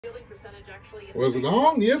Was it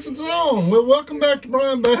on? Yes, it's on. Well, welcome back to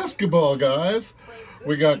Bryan Basketball, guys.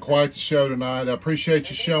 We got quite the show tonight. I appreciate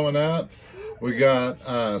you showing up. We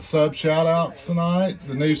got sub shout-outs tonight,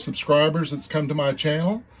 the new subscribers that's come to my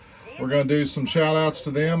channel. We're going to do some shout-outs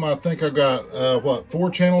to them. I think I've got, 4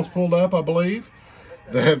 channels pulled up, I believe,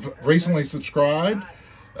 that have recently subscribed.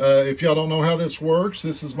 If y'all don't know how this works,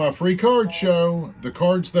 this is my free card show. The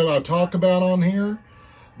cards that I talk about on here,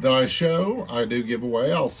 that I show, I do give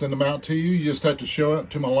away. I'll send them out to you. You just have to show up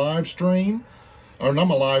to my live stream, or not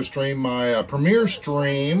my live stream, my premiere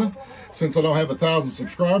stream, since I don't have 1,000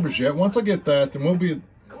 subscribers yet. Once I get that, then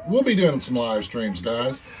we'll be doing some live streams,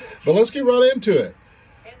 guys. But let's get right into it.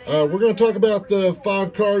 We're going to talk about the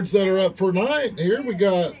 5 cards that are up for tonight. Here we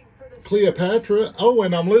got Cleopatra. Oh,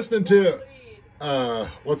 and I'm listening to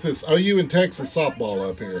what's this? OU and Texas softball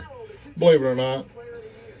up here. Believe it or not.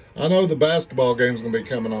 I know the basketball game's going to be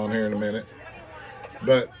coming on here in a minute.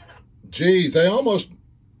 But, geez, they almost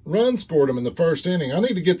run-scored them in the first inning. I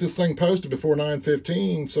need to get this thing posted before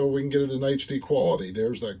 9:15 so we can get it in HD quality.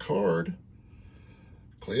 There's that card.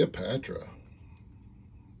 Cleopatra.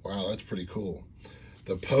 Wow, that's pretty cool.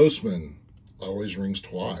 The Postman always rings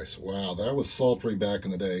twice. Wow, that was sultry back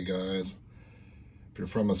in the day, guys. If you're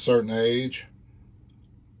from a certain age.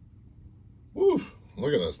 Woo,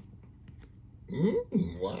 look at this.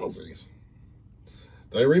 Wowsies.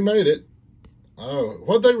 They remade it. Oh,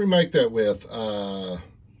 what'd they remake that with?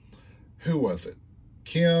 Who was it?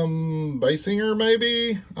 Kim Basinger,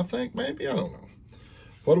 maybe? I think, maybe? I don't know.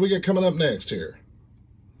 What do we get coming up next here?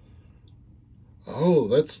 Oh,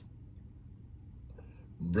 that's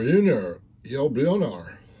Brunner. I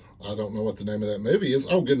don't know what the name of that movie is.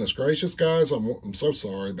 Oh, goodness gracious, guys. I'm so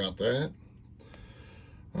sorry about that.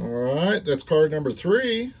 All right, that's card number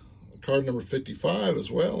 3. Card number 55 as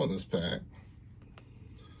well in this pack.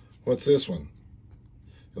 What's this one?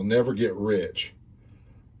 You'll never get rich.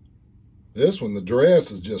 This one, the dress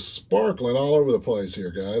is just sparkling all over the place here,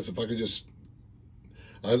 guys. If I could just...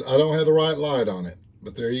 I don't have the right light on it,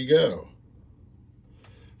 but there you go.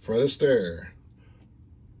 Fred Astaire.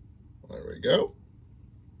 There we go.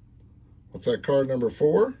 What's that, card number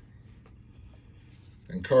 4?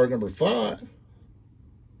 And card number 5.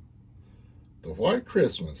 The White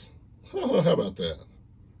Christmas. How about that?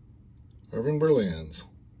 Irving Berlin's.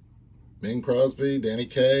 Bing Crosby, Danny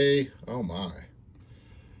Kaye. Oh, my.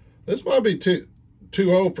 This might be too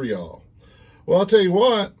old for y'all. Well, I'll tell you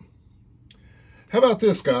what. How about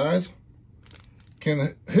this, guys?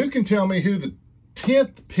 Who can tell me who the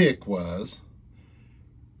 10th pick was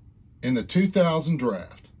in the 2000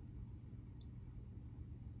 draft?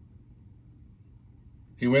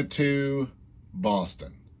 He went to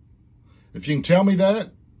Boston. If you can tell me that,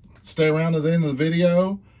 stay around to the end of the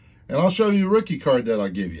video, and I'll show you a rookie card that I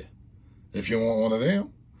give you, if you want one of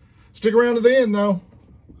them. Stick around to the end, though.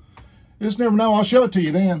 You just never know. I'll show it to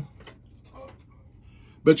you then.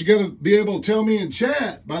 But you got to be able to tell me in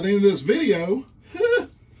chat by the end of this video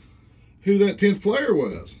who that 10th player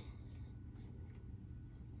was.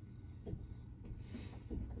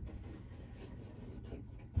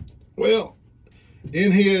 Well,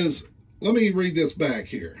 let me read this back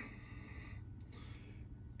here.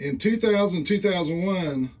 In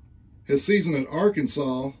 2000-2001, his season at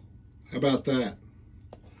Arkansas, how about that?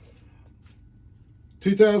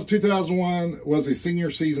 2000-2001 was a senior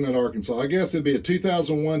season at Arkansas. I guess it'd be a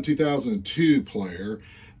 2001-2002 player.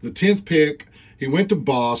 The 10th pick, he went to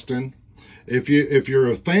Boston. If you're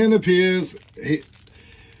a fan of his,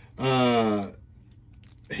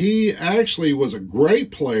 he actually was a great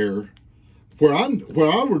player. Where I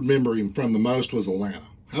remember him from the most was Atlanta.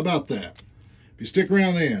 How about that? You stick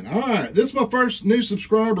around then. All right, this is my first new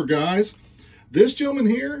subscriber, guys. This gentleman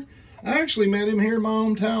here, I actually met him here in my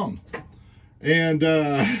hometown. And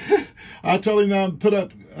I told him that I'd put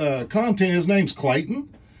up content. His name's Clayton.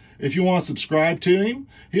 If you want to subscribe to him.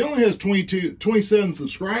 He only has 27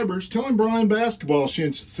 subscribers. Tell him Bryan Basketball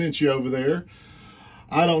sent you over there.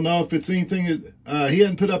 I don't know if it's anything that, he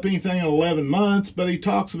hadn't put up anything in 11 months, but he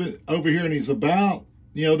talks of it over here, and he's about,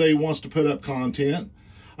 that he wants to put up content.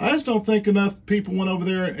 I just don't think enough people went over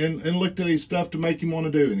there and looked at his stuff to make him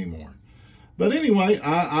want to do anymore. But anyway,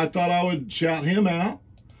 I thought I would shout him out.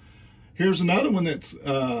 Here's another one that's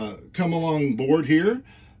come along board here.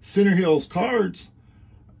 Center Hills Cards.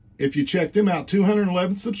 If you check them out,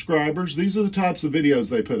 211 subscribers. These are the types of videos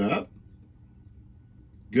they put up.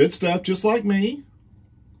 Good stuff, just like me.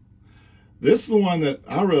 This is the one that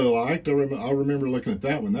I really liked. I remember looking at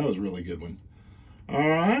that one. That was a really good one. All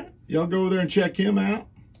right. Y'all go over there and check him out.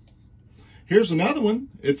 Here's another one.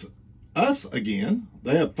 It's us again.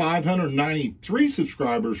 They have 593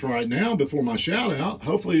 subscribers right now before my shout out.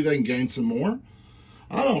 Hopefully they can gain some more.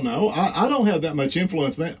 I don't know. I don't have that much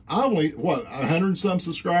influence, man. I only, what, 100 and some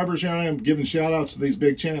subscribers. Here I am giving shout outs to these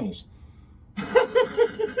big channels.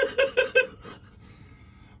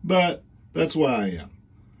 But that's why I am.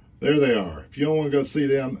 There they are. If you don't want to go see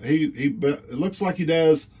them, it looks like he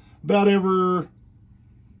does about every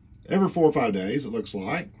 4 or 5 days, it looks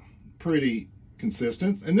like. Pretty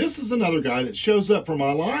consistent. And this is another guy that shows up for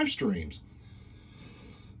my live streams.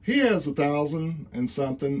 He has 1,000 and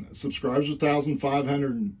something subscribers,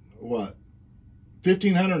 1,500, what,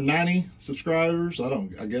 1,590 subscribers.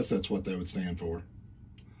 I guess that's what they would stand for.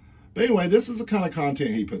 But anyway, this is the kind of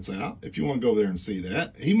content he puts out. If you want to go there and see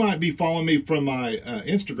that, he might be following me from my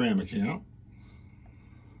Instagram account.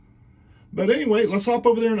 But anyway, let's hop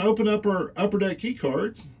over there and open up our Upper Deck key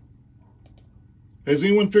cards. Has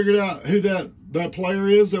anyone figured out who that player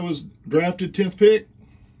is that was drafted 10th pick?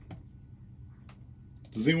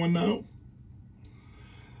 Does anyone know?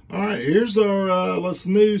 All right, here's our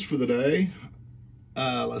news for the day.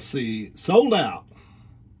 Let's see, sold out.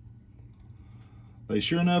 They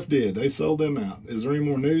sure enough did. They sold them out. Is there any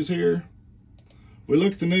more news here? We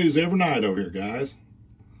look at the news every night over here, guys.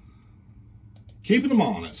 Keeping them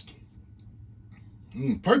honest.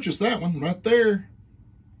 Purchase that one right there.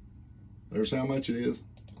 There's how much it is.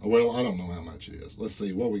 Well, I don't know how much it is. Let's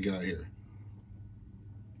see what we got here.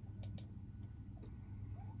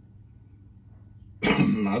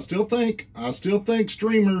 I still think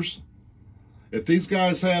streamers, if these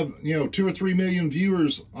guys have, 2 or 3 million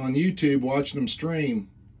viewers on YouTube watching them stream,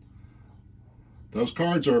 those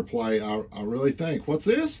cards are a play. I really think. What's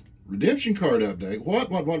this? Redemption card update.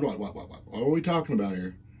 What are we talking about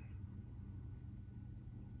here?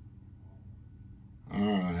 All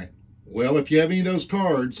right. Well, if you have any of those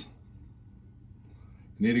cards,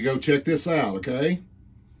 you need to go check this out, okay?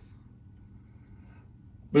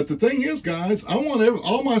 But the thing is, guys, I want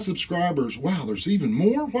all my subscribers. Wow, there's even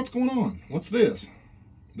more? What's going on? What's this?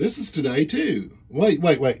 This is today, too. Wait.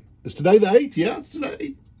 Is today the 8th? Yeah, it's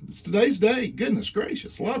today. It's today's day. Goodness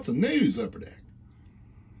gracious. Lots of news, Upper Deck.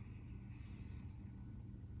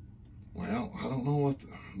 Well, I don't know what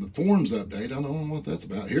the forums update. I don't know what that's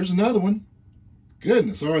about. Here's another one.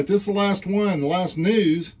 Goodness. All right, this is the last one, the last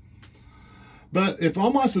news. But if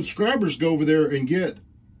all my subscribers go over there and get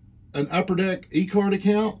an Upper Deck ECARD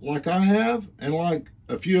account like I have, and like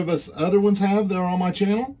a few of us other ones have that are on my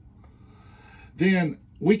channel, then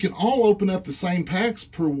we can all open up the same packs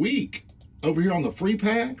per week over here on the free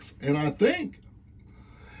packs. And I think,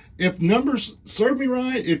 if numbers serve me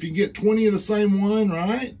right, if you get 20 of the same one,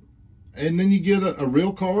 right, and then you get a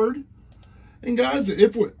real card. And guys,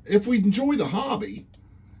 if we enjoy the hobby,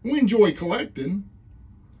 we enjoy collecting,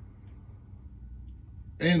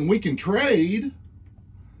 and we can trade.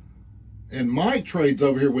 And Mike trades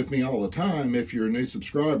over here with me all the time. If you're a new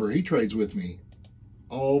subscriber, he trades with me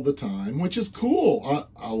all the time, which is cool.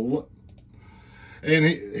 And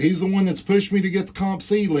he's the one that's pushed me to get the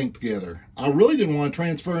COMC link together. I really didn't want to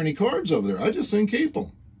transfer any cards over there. I just didn't keep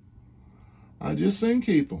them.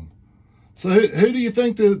 So who do you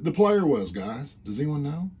think the player was, guys? Does anyone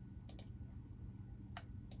know?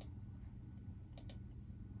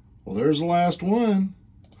 Well, there's the last one.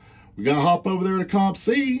 We got to hop over there to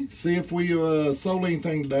COMC, see if we sold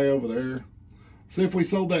anything today over there. See if we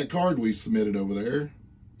sold that card we submitted over there.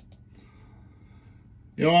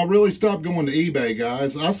 I really stopped going to eBay,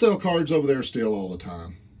 guys. I sell cards over there still all the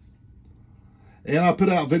time. And I put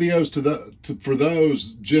out videos for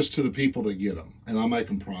those just to the people that get them. And I make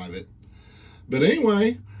them private. But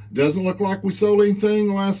anyway, doesn't look like we sold anything.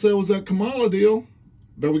 The last sale was that Kamala deal.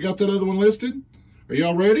 But we got that other one listed. Are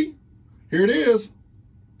y'all ready? Here it is.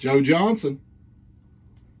 Joe Johnson.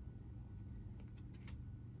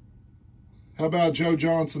 How about Joe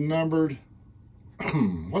Johnson numbered?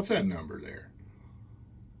 What's that number there?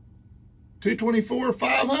 224,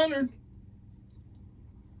 500.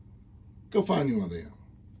 Go find you one of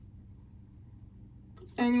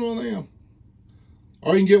them.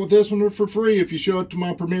 Or you can get with this one for free if you show up to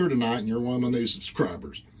my premiere tonight and you're one of my new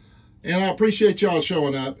subscribers. And I appreciate y'all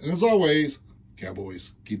showing up. And as always,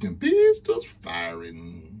 Cowboys, keep them pistols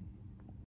firing.